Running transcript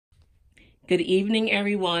Good evening,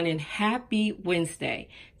 everyone, and happy Wednesday.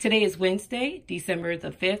 Today is Wednesday, December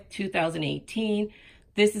the 5th, 2018.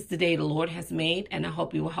 This is the day the Lord has made, and I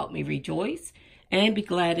hope you will help me rejoice and be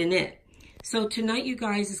glad in it. So tonight, you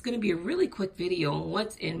guys, it's going to be a really quick video on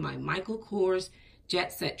what's in my Michael Kors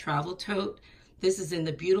Jet Set Travel Tote. This is in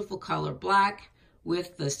the beautiful color black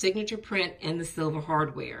with the signature print and the silver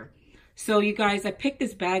hardware. So you guys, I picked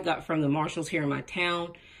this bag up from the Marshalls here in my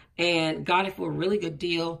town and got it for a really good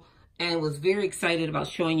deal, and was very excited about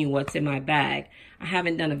showing you what's in my bag. I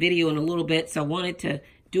haven't done a video in a little bit, so I wanted to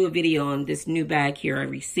do a video on this new bag here I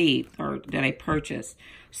received, or that I purchased.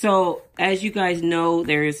 So as you guys know,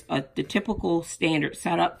 there's the typical standard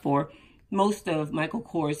setup for most of Michael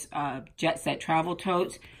Kors Jet Set travel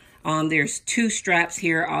totes. There's two straps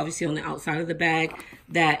here, obviously on the outside of the bag,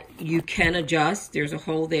 that you can adjust. There's a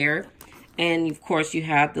hole there. And of course you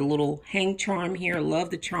have the little hang charm here. Love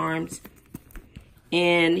the charms.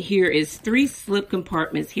 And here is 3 slip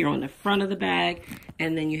compartments here on the front of the bag.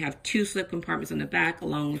 And then you have 2 slip compartments on the back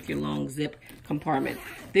along with your long zip compartment.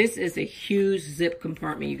 This is a huge zip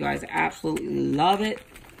compartment, you guys. I absolutely love it.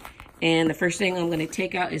 And the first thing I'm going to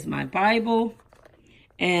take out is my Bible.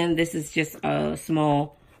 And this is just a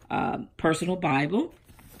small personal Bible.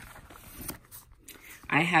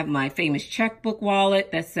 I have my famous checkbook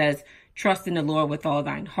wallet that says, "Trust in the Lord with all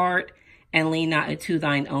thine heart, and lean not into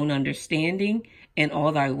thine own understanding. In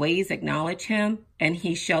all thy ways acknowledge him, and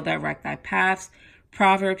he shall direct thy paths."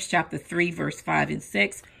 Proverbs chapter 3, verse 5 and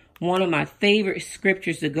 6. One of my favorite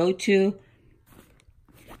scriptures to go to.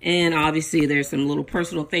 And obviously there's some little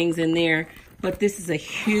personal things in there. But this is a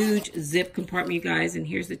huge zip compartment, you guys. And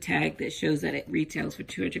here's the tag that shows that it retails for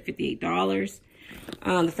 $258.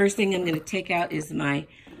 The first thing I'm going to take out is my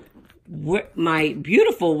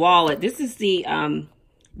beautiful wallet. This is the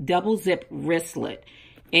double zip wristlet.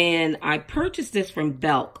 And I purchased this from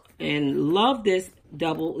Belk and love this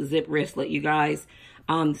double zip wristlet, you guys.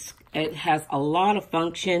 It has a lot of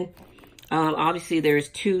function. Obviously, there's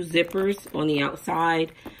 2 zippers on the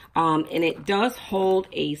outside. And it does hold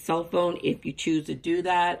a cell phone if you choose to do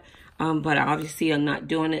that. But obviously, I'm not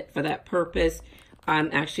doing it for that purpose.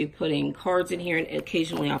 I'm actually putting cards in here, and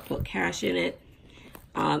occasionally I'll put cash in it.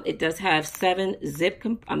 It does have 7 slip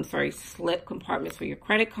compartments for your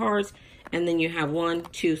credit cards. And then you have 1,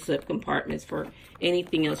 2 slip compartments for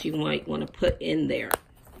anything else you might want to put in there.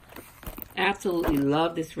 Absolutely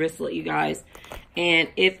love this wristlet, you guys. And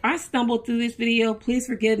if I stumble through this video, please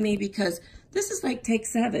forgive me, because this is like take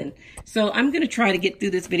 7. So I'm going to try to get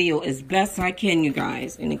through this video as best I can, you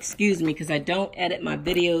guys. And excuse me, because I don't edit my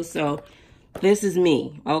videos, so this is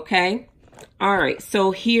me, okay? All right,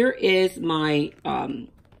 so here is my,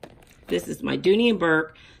 this is my Dooney &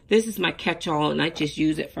 Bourke. This is my catch-all, and I just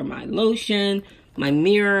use it for my lotion, my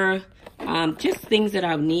mirror, just things that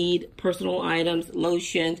I need, personal items,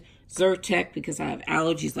 lotions, Zyrtec, because I have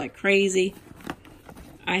allergies like crazy.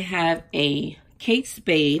 I have a Kate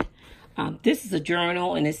Spade. This is a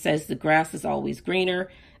journal, and it says the grass is always greener.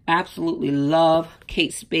 Absolutely love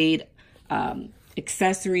Kate Spade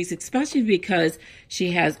accessories, especially because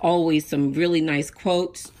she has always some really nice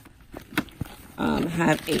quotes.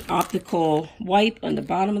 Have an optical wipe on the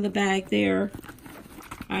bottom of the bag there.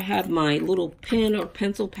 I have my little pen or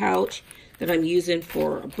pencil pouch that I'm using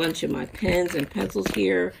for a bunch of my pens and pencils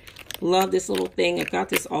here. Love this little thing. I got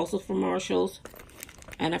this also from Marshalls,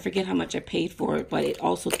 and I forget how much I paid for it, but it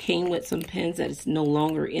also came with some pens that is no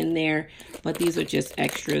longer in there, but these are just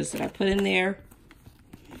extras that I put in there.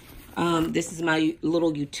 This is my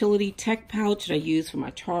little utility tech pouch that I use for my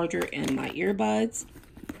charger and my earbuds.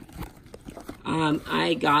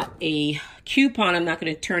 I got a coupon. I'm not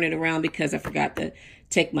going to turn it around because I forgot to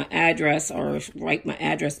take my address or write my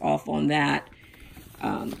address off on that.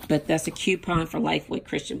 But that's a coupon for Lifeway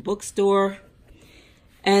Christian Bookstore.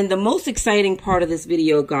 And the most exciting part of this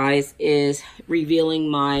video, guys, is revealing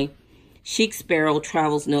my Chic Sparrow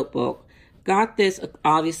Travels Notebook. Got this,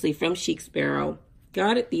 obviously, from Chic Sparrow.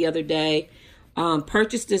 Got it the other day.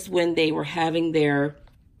 Purchased this when they were having their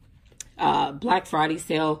Black Friday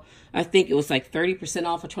sale. I think it was like 30%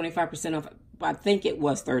 off or 25% off. I think it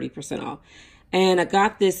was 30% off. And I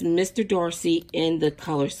got this Mr. Darcy in the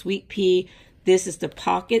color Sweet Pea. This is the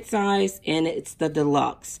pocket size, and it's the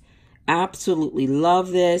deluxe. Absolutely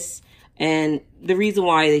love this. And the reason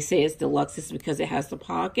why they say it's deluxe is because it has the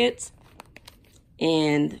pockets.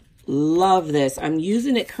 And love this. I'm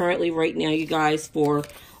using it currently right now, you guys, for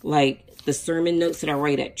like the sermon notes that I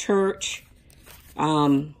write at church.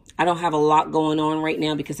 I don't have a lot going on right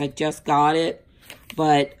now because I just got it.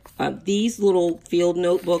 But these little field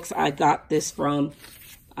notebooks, I got this from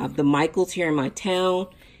the Michaels here in my town.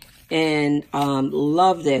 and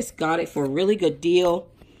love this. Got it for a really good deal.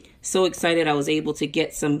 So excited I was able to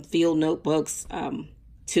get some field notebooks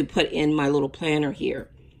to put in my little planner here.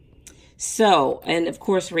 So, and of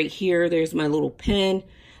course right here, there's my little pen.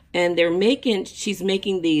 And she's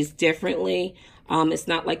making these differently. It's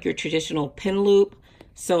not like your traditional pen loop.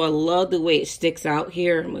 So I love the way it sticks out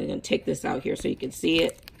here. I'm going to take this out here so you can see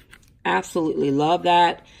it. Absolutely love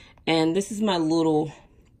that. And this is my little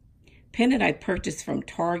pen that I purchased from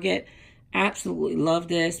Target. Absolutely love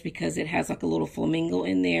this because it has like a little flamingo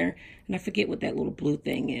in there. And I forget what that little blue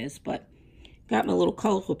thing is, but got my little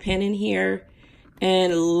colorful pen in here.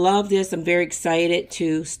 And love this. I'm very excited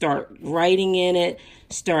to start writing in it.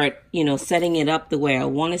 Start, setting it up the way I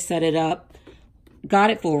want to set it up.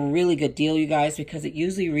 Got it for a really good deal, you guys, because it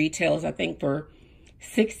usually retails, I think, for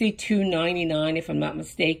 $62.99, if I'm not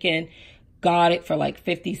mistaken. Got it for like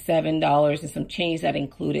 $57 and some change that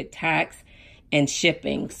included tax and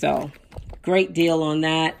shipping. So great deal on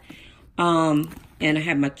that. And I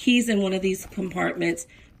have my keys in one of these compartments,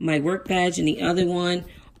 my work badge in the other one.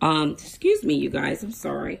 Excuse me, you guys, I'm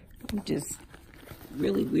sorry. I'm just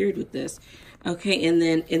really weird with this. Okay, and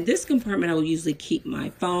then in this compartment, I will usually keep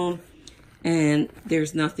my phone, and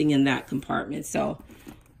there's nothing in that compartment. So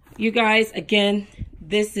you guys, again,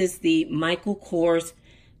 this is the Michael Kors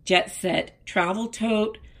Jet Set Travel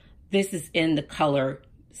Tote. This is in the color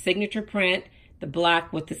signature print, the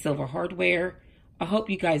black with the silver hardware. I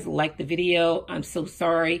hope you guys liked the video. I'm so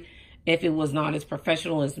sorry if it was not as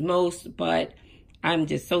professional as most, but I'm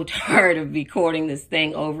just so tired of recording this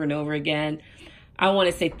thing over and over again. I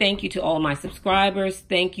want to say thank you to all my subscribers.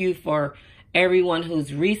 Thank you for everyone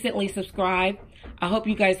who's recently subscribed. I hope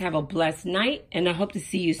you guys have a blessed night, and I hope to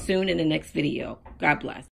see you soon in the next video. God bless.